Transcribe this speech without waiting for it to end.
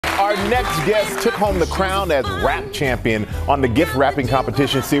our next guest took home the crown as Wrap Champion on the gift wrapping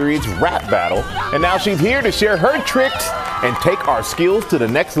competition series Wrap Battle. And now she's here to share her tricks and take our skills to the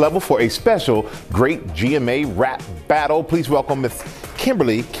next level for a special Great GMA Wrap Battle. Please welcome Miss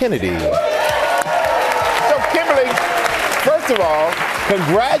Kimberly Kennedy. So Kimberly, first of all,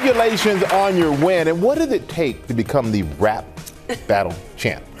 congratulations on your win. And what does it take to become the Wrap Battle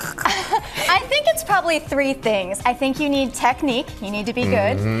champ? I think it's probably three things. I think you need technique. You need to be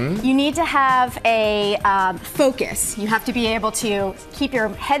good. You need to have a focus. You have to be able to keep your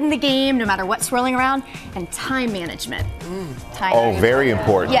head in the game no matter what's swirling around. And time management. Very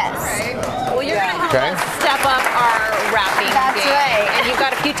important. Yes. Right. Well, you're going to help us step up our wrapping That's game. right. And you've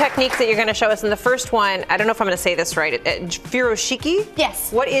got a few techniques that you're going to show us. And the first one, I don't know if I'm going to say this right, furoshiki?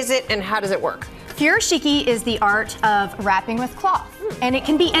 Yes. What is it and how does it work? Furoshiki is the art of wrapping with cloth. And it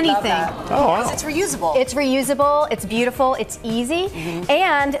can be anything. Oh, wow. It's reusable. It's reusable, it's beautiful, it's easy,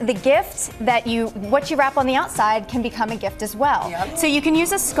 and the gift that what you wrap on the outside can become a gift as well. Yep. So you can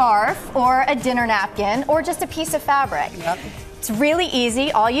use a scarf or a dinner napkin or just a piece of fabric. Yep. It's really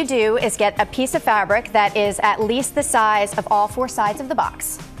easy. All you do is get a piece of fabric that is at least the size of all four sides of the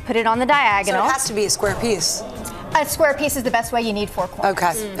box. Put it on the So diagonal. it has to be a square piece. A square piece is the best way. You need four corners.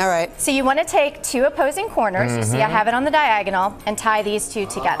 Okay, all right. So you want to take two opposing corners, you see I have it on the diagonal, and tie these two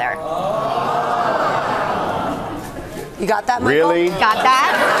together. You got that, Michael? Really? Got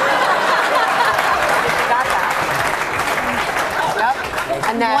that? Yep.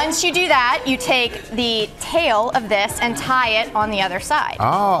 And then Once you do that, you take the tail of this and tie it on the other side.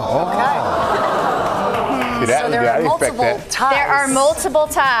 Oh, okay. so there are multiple ties. There are multiple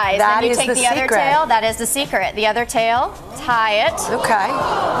ties. That Then you is take the the other secret. tail. That is the secret. The other tail, tie it. Okay.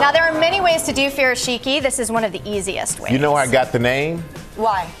 Now there are many ways to do furoshiki. This is one of the easiest ways. You know how I got the name?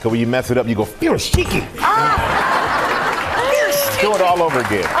 Why? Because when you mess it up, you go, furoshiki. Do it all over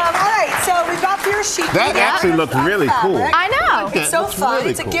again. All right, so we've got furoshiki. That actually looks really cool. I know. It's so Looks fun. really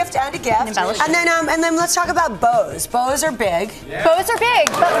It's a cool. gift and a gift. embellishment. And then let's talk about bows. Bows are big, Bows are big,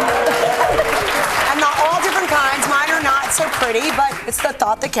 but and not all different kinds. Mine are not so pretty, but it's the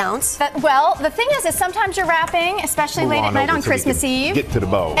thought that counts. well, the thing is sometimes you're wrapping, especially Move late at on night over on so we Christmas can Eve. Get to the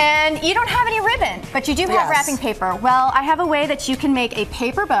bow. And you don't have any ribbon, but you do have Yes. wrapping paper. Well, I have a way that you can make a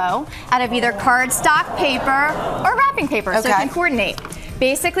paper bow out of either cardstock paper or wrapping paper, so you Okay. can coordinate.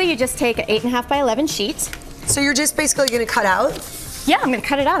 Basically, you just take an 8.5 by 11 sheet. So you're just basically going to cut out. Yeah, I'm going to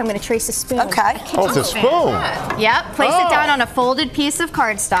cut it out. I'm going to trace a spoon. Okay. Oh, it's a spoon. Yep. Place Oh. it down on a folded piece of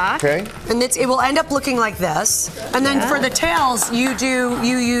cardstock. Okay. And it will end up looking like this. And then for the tails, you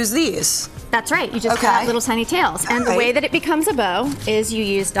use these. That's right. You just Okay. cut out little tiny tails. And the Alright. way that it becomes a bow is you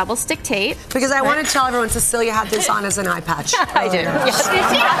use double stick tape. Because I want to tell everyone Cecilia had this on as an eye patch. I did. Yes.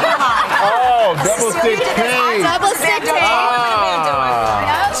 Oh, double stick tape. Double stick tape.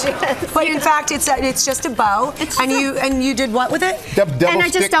 Yep. But in fact, it's just a bow. And you did what with it? Double And I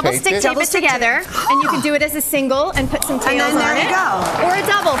just double stick tape Double it stick together, and you can do it as a single and put some tails then there on you it, go. or a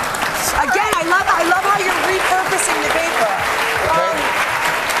double. Again, I love how you're repurposing the paper.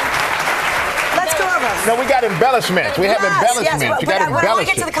 Let's go over. No, we got embellishments. We have embellishments. Yes, You but got when I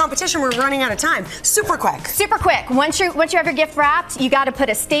embellishments. get to the competition, we're running out of time. Super quick. Super quick. Once you have your gift wrapped, you got to put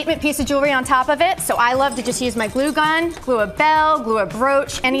a statement piece of jewelry on top of it. So I love to just use my glue gun, glue a bell, glue a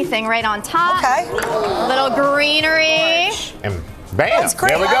brooch, anything right on top. Okay. A little greenery. And bam, That's great.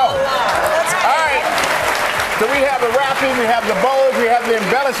 there we go. All right. So we have the wrapping, we have the bows, we have the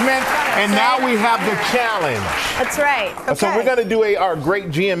embellishment, and now we have the challenge. That's right. So we're gonna do our Great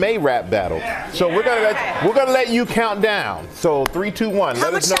GMA Wrap Battle. So we're gonna let you count down. So 3, 2, 1.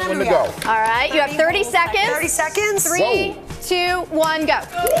 How Let us much know time when do to we go. have? All right. You have 30 seconds. 30 seconds. 3, 2, 1, go.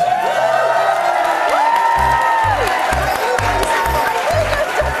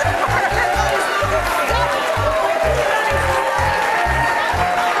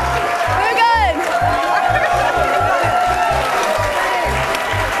 We're good.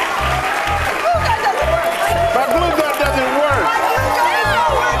 My glue gun doesn't work.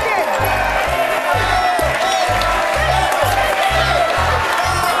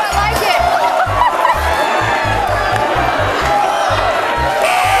 I like it.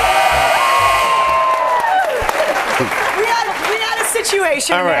 We had a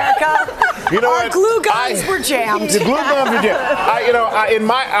situation, All right. America. You know Our what? glue guns were jammed. The glue guns were jammed.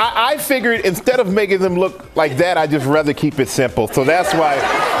 I figured instead of making them look like that, I just rather keep it simple. So that's why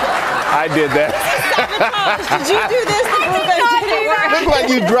I did that. Did you do this? The glue gun didn't work. Looked like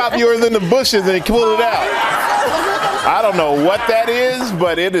you dropped yours in the bushes and pulled it out. I don't know what that is,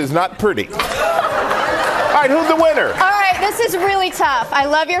 but it is not pretty. All right, who's the winner? All right, this is really tough. I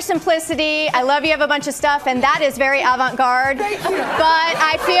love your simplicity. I love you have a bunch of stuff, and that is very avant-garde. Thank you. But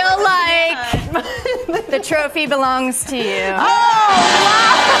I feel like the trophy belongs to you. Oh, wow.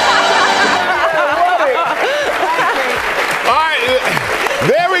 All right,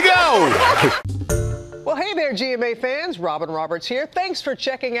 there we go. Well, hey there, GMA fans. Robin Roberts here. Thanks for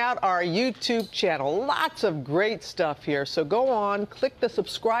checking out our YouTube channel. Lots of great stuff here. So go on, click the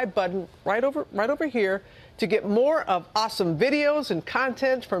subscribe button right over here to get more of awesome videos and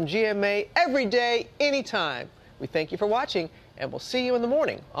content from GMA every day, anytime. We thank you for watching, and we'll see you in the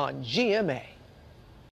morning on GMA.